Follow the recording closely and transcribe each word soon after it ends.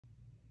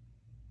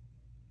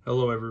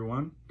Hello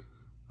everyone.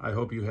 I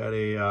hope you had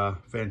a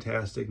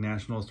fantastic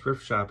National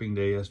Thrift Shopping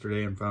Day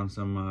yesterday and found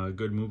some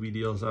good movie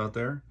deals out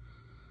there.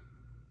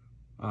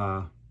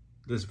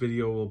 This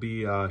video will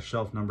be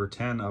shelf number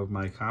 10 of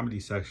my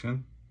comedy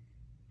section.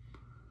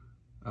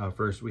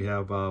 First we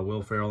have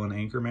Will Ferrell and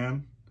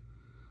Anchorman.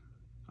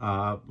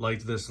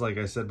 Liked this, like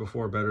I said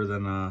before, better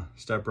than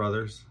Step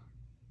Brothers.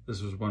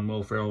 This was when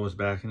Will Ferrell was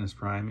back in his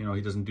prime. You know,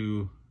 he doesn't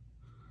do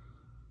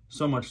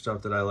so much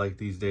stuff that I like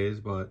these days,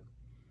 but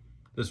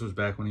this was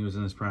back when he was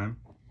in his prime.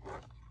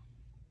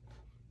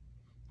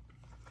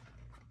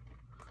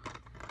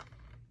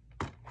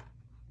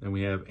 Then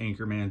we have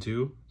Anchorman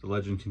 2, The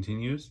Legend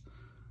Continues.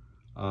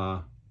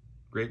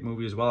 Great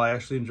movie as well. I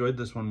actually enjoyed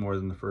this one more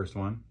than the first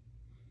one.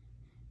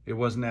 It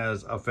wasn't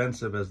as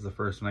offensive as the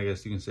first one, I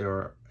guess you can say,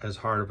 or as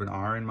hard of an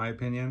R in my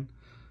opinion.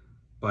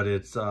 But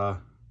it's, I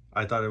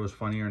thought it was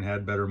funnier and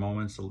had better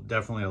moments.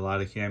 Definitely a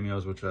lot of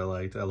cameos, which I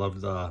liked. I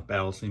loved the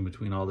battle scene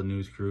between all the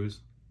news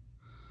crews.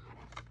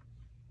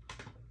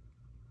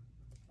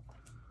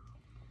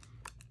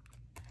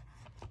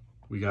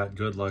 We got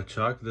Good Luck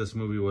Chuck. This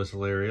movie was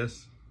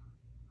hilarious.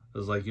 It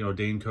was like, you know,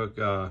 Dane Cook,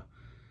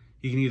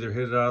 he can either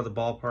hit it out of the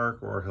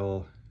ballpark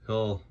or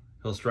he'll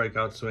strike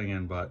out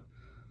swinging, but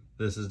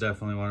this is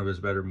definitely one of his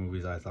better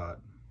movies, I thought.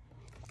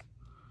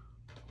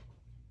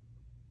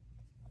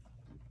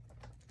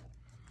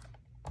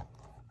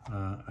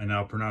 I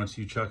now pronounce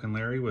you Chuck and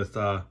Larry with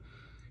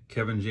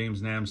Kevin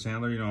James and Adam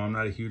Sandler. You know, I'm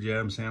not a huge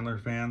Adam Sandler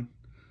fan,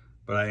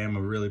 but I am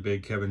a really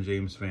big Kevin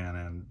James fan,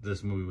 and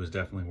this movie was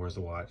definitely worth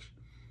a watch.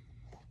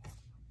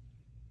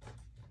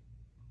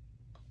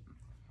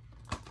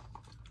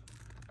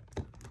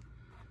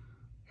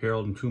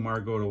 Harold and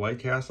Kumar Go to White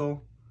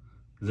Castle.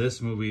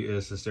 This movie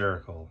is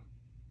hysterical.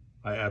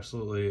 I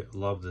absolutely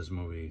love this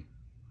movie.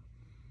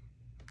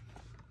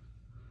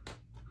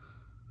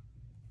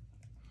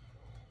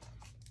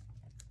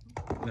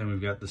 Then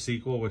we've got the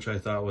sequel, which I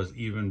thought was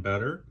even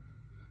better.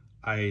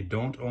 I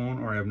don't own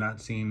or have not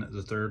seen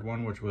the third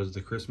one, which was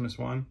the Christmas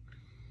one.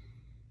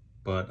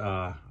 But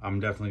I'm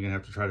definitely going to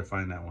have to try to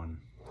find that one.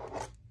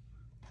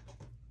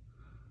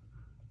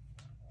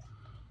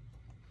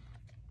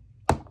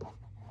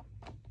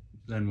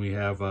 Then we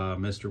have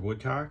Mr.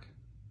 Woodcock.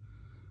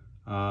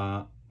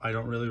 I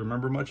don't really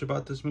remember much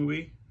about this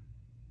movie.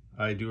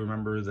 I do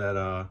remember that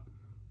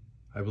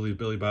I believe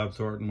Billy Bob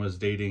Thornton was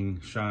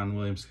dating Sean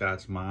William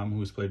Scott's mom, who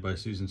was played by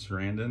Susan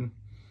Sarandon.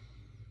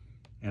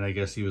 And I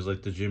guess he was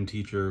like the gym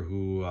teacher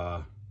who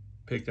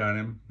picked on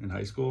him in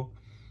high school.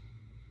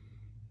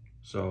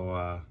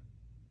 So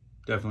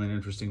definitely an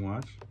interesting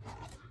watch.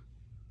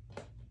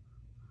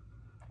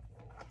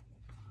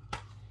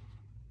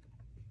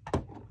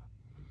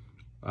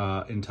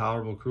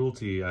 Intolerable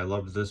Cruelty. I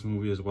loved this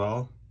movie as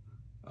well.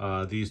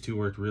 These two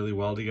worked really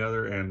well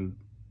together, and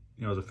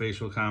you know, the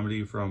facial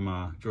comedy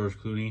from George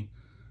Clooney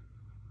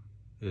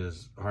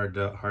is hard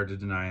to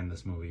deny in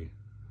this movie.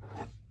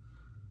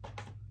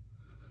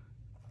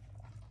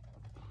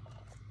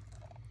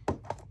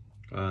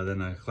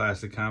 Then a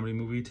classic comedy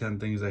movie, 10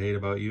 Things I Hate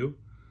About You.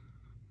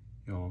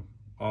 You know,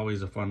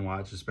 always a fun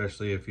watch,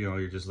 especially if, you know,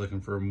 you're just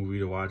looking for a movie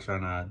to watch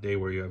on a day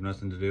where you have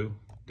nothing to do.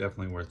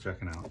 Definitely worth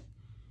checking out.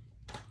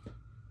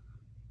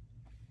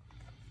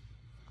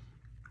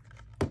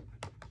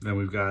 Then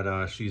we've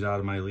got She's Out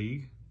of My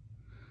League.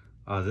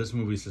 This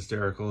movie's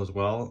hysterical as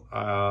well.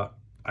 I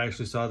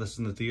actually saw this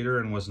in the theater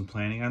and wasn't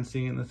planning on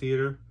seeing it in the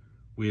theater.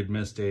 We had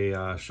missed a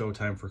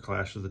showtime for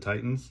Clash of the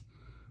Titans,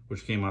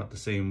 which came out the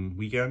same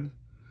weekend,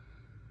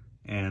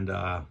 and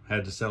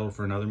had to settle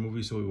for another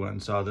movie, so we went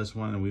and saw this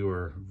one, and we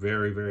were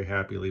very, very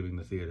happy leaving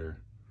the theater.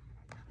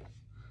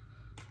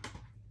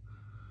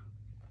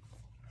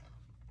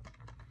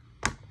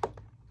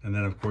 And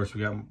then, of course,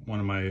 we got one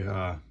of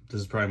my, this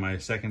is probably my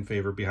second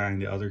favorite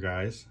behind the other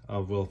guys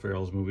of Will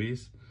Ferrell's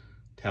movies,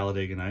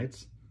 Talladega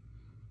Nights.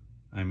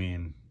 I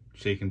mean,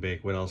 shake and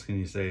bake. What else can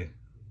you say?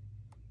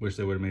 Wish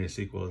they would have made a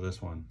sequel to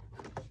this one.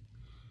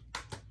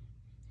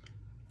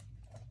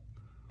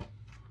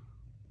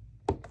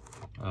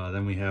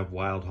 Then we have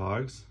Wild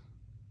Hogs.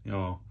 You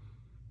know,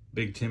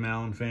 big Tim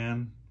Allen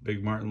fan,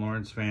 big Martin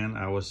Lawrence fan.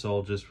 I was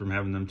sold just from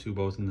having them two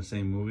both in the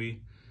same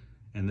movie.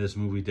 And this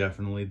movie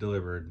definitely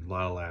delivered. A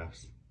lot of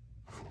laughs.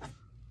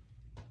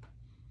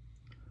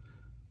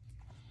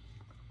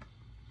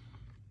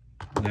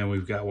 And then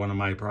we've got one of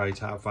my probably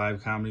top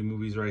 5 comedy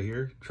movies right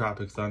here,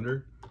 Tropic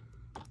Thunder.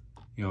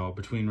 You know,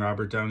 between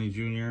Robert Downey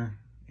Jr.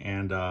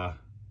 and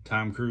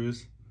Tom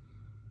Cruise.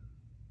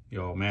 You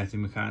know,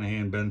 Matthew McConaughey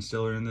and Ben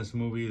Stiller in this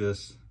movie.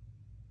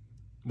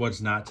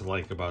 What's not to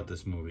like about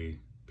this movie?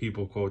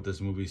 People quote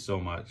this movie so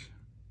much.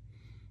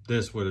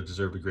 This would have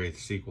deserved a great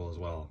sequel as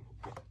well.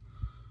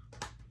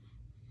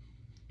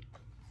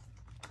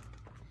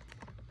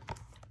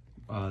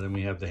 Then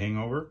we have The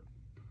Hangover.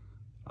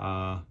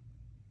 You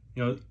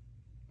know,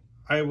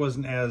 I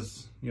wasn't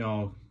as, you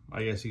know,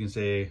 I guess you can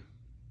say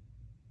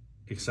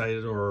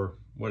excited or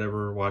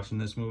whatever watching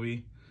this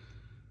movie.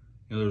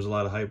 You know, there was a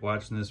lot of hype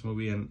watching this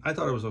movie, and I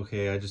thought it was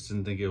okay. I just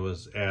didn't think it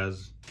was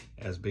as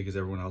big as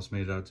everyone else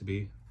made it out to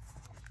be.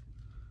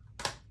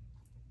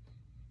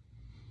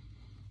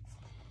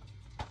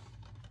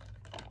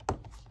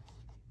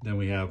 Then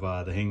we have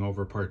The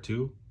Hangover Part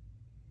 2.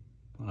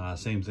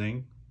 Same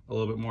thing. A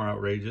little bit more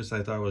outrageous.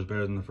 I thought it was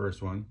better than the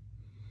first one.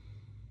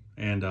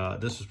 And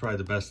this was probably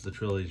the best of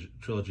the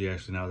trilogy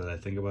actually, now that I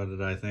think about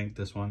it, I think,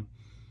 this one.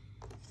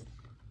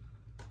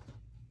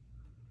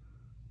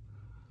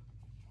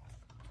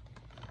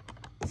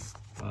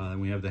 Then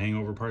we have The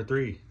Hangover Part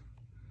 3.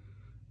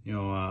 You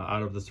know,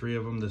 out of the three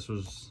of them, this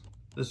was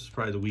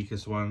probably the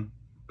weakest one,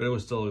 but it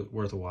was still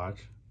worth a watch.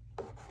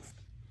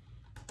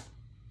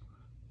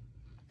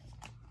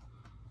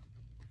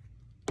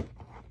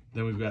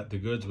 Then we've got The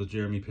Goods with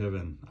Jeremy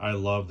Piven. I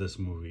love this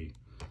movie.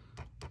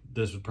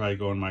 This would probably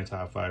go in my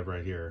top 5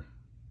 right here.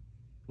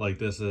 Like,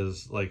 this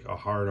is like a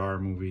hard R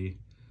movie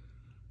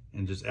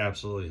and just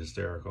absolutely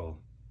hysterical.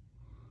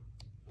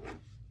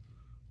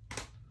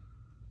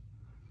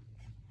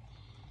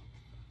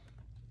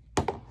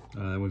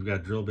 Then we've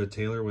got Drill Bit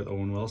Taylor with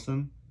Owen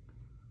Wilson.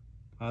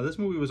 This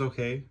movie was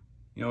okay.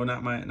 You know,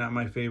 not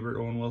my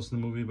favorite Owen Wilson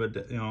movie, but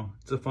you know,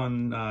 it's a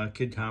fun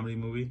kid comedy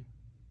movie.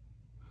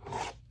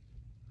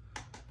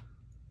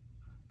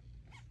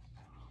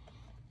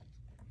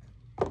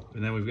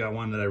 And then we've got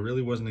one that I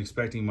really wasn't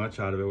expecting much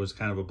out of. It was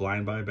kind of a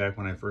blind buy back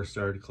when I first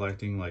started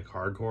collecting like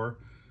hardcore.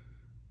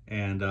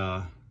 And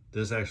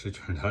this actually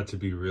turned out to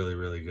be really,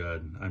 really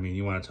good. I mean,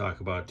 you want to talk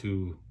about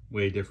two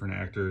way different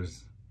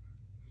actors.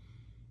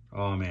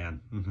 Oh,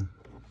 man.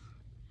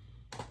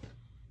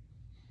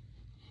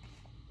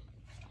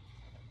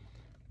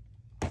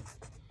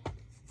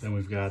 Then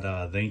we've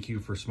got Thank You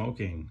for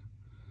Smoking.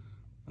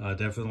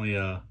 Definitely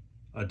a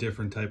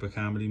different type of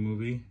comedy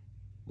movie.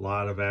 A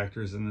lot of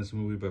actors in this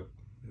movie, but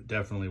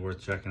definitely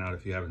worth checking out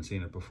if you haven't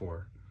seen it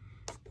before.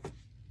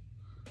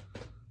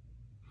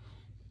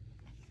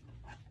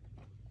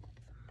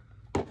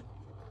 And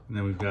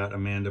then we've got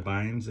Amanda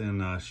Bynes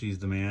in She's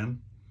the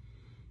Man.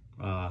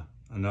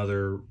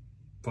 Another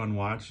fun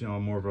watch, you know,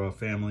 more of a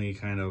family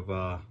kind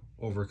of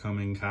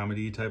overcoming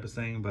comedy type of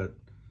thing,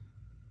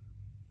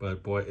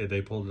 but boy,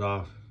 they pulled it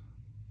off.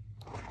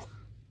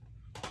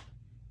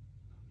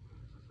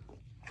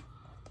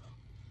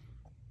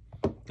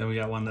 Then we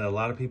got one that a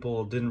lot of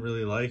people didn't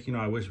really like. You know,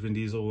 I wish Vin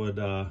Diesel would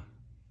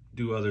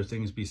do other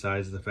things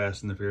besides the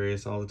Fast and the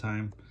Furious all the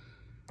time.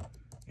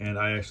 And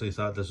I actually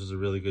thought this was a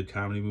really good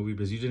comedy movie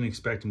because you didn't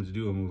expect him to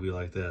do a movie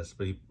like this.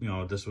 But, you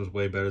know, this was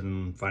way better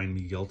than Find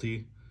Me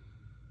Guilty.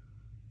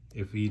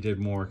 If he did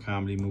more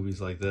comedy movies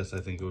like this,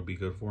 I think it would be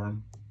good for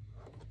him.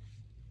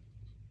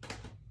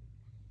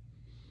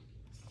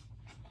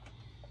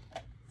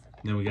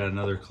 Then we got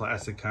another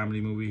classic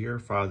comedy movie here,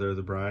 Father of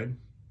the Bride.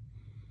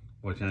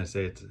 What can I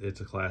say? It's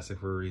a classic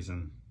for a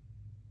reason.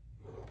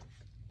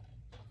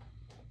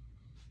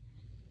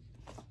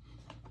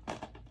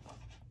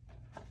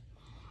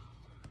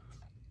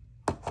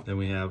 Then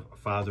we have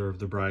Father of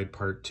the Bride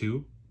Part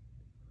 2.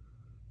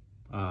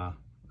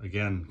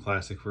 Again,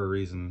 classic for a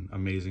reason.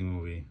 Amazing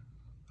movie.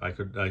 I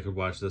could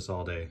watch this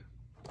all day.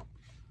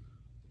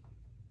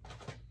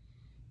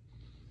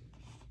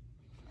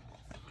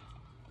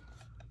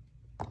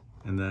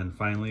 And then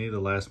finally, the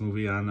last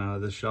movie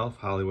on this shelf,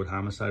 Hollywood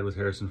Homicide with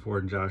Harrison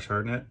Ford and Josh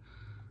Hartnett.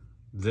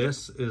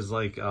 This is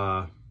like,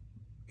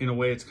 in a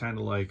way, it's kind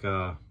of like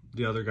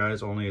the other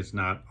guys, only it's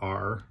not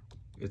R.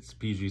 It's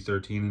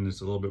PG-13 and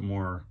it's a little bit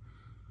more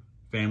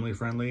family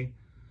friendly.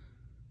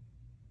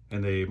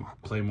 And they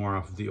play more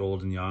off of the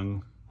old and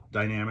young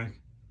dynamic.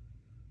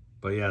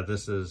 But yeah,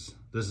 this is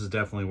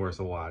definitely worth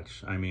a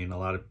watch. I mean,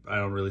 I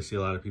don't really see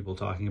a lot of people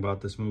talking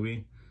about this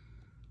movie.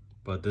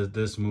 But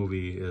this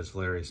movie is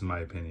hilarious in my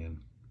opinion.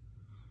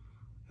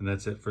 And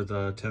that's it for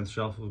the 10th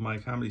shelf of my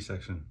comedy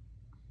section.